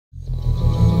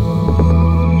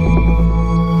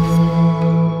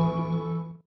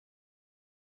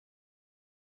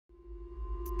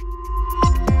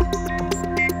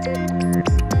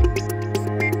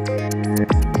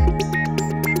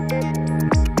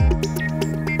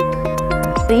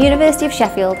The University of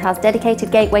Sheffield has dedicated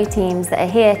gateway teams that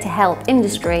are here to help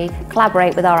industry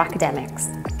collaborate with our academics.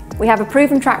 We have a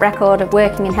proven track record of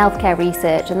working in healthcare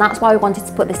research, and that's why we wanted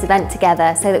to put this event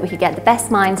together, so that we could get the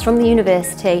best minds from the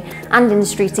university and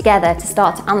industry together to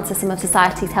start to answer some of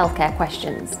society's healthcare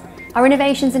questions. Our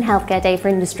Innovations in Healthcare Day for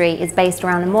Industry is based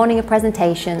around a morning of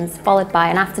presentations followed by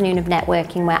an afternoon of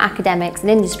networking where academics and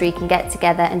industry can get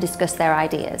together and discuss their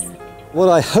ideas. What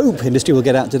I hope industry will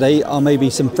get out today are maybe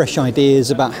some fresh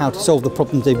ideas about how to solve the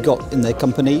problems they've got in their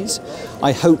companies.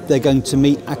 I hope they're going to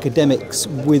meet academics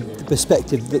with the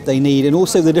perspective that they need, and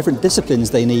also the different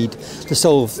disciplines they need to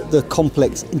solve the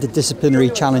complex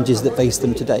interdisciplinary challenges that face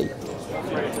them today.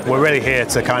 We're really here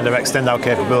to kind of extend our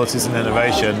capabilities in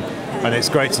innovation, and it's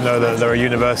great to know that there are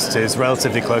universities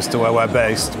relatively close to where we're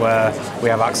based where we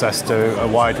have access to a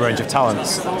wide range of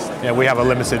talents. You know, we have a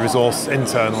limited resource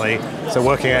internally, so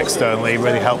working externally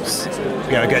really helps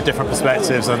get different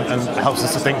perspectives and helps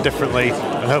us to think differently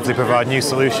and hopefully provide new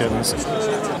solutions.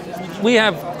 We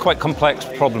have quite complex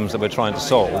problems that we're trying to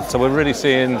solve, so we're really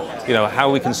seeing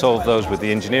how we can solve those with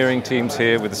the engineering teams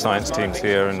here, with the science teams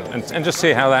here, and just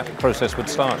see how that process would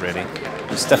start really.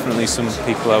 There's definitely some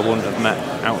people I wouldn't have met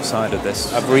outside of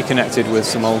this. I've reconnected with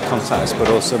some old contacts, but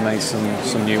also made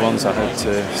some new ones I hope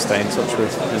to stay in touch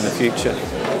with in the future.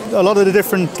 A lot of the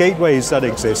different gateways that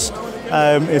exist,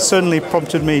 it certainly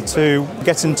prompted me to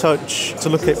get in touch to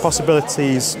look at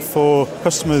possibilities for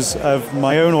customers of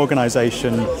my own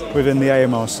organisation within the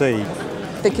AMRC.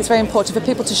 I think it's very important for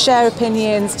people to share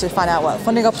opinions, to find out what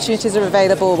funding opportunities are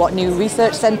available, what new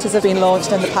research centres have been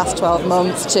launched in the past 12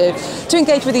 months, to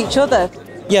engage with each other.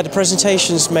 Yeah, the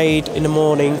presentations made in the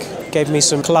morning gave me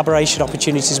some collaboration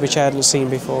opportunities which I hadn't seen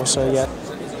before, so yeah.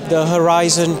 The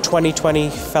Horizon 2020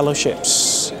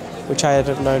 fellowships, which I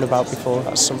hadn't known about before,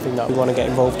 that's something that we want to get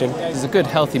involved in. There's a good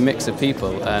healthy mix of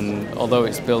people, and although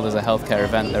it's billed as a healthcare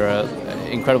event, there are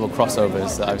incredible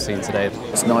crossovers that I've seen today.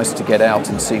 It's nice to get out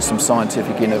and see some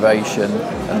scientific innovation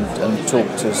and talk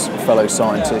to fellow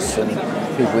scientists and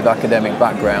people with academic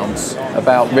backgrounds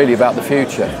about the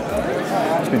future.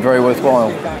 It's been very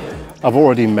worthwhile. I've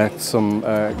already met some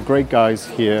great guys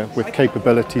here with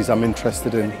capabilities I'm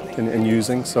interested in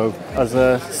using. So as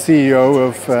a CEO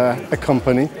of a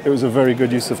company, it was a very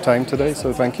good use of time today,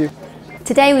 so thank you.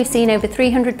 Today we've seen over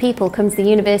 300 people come to the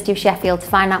University of Sheffield to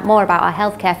find out more about our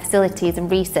healthcare facilities and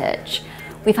research.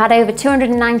 We've had over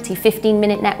 290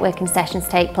 15-minute networking sessions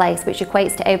take place, which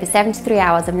equates to over 73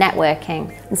 hours of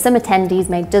networking, and some attendees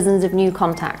made dozens of new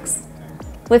contacts.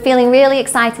 We're feeling really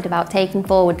excited about taking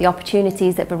forward the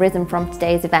opportunities that have arisen from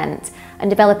today's event and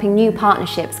developing new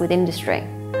partnerships with industry.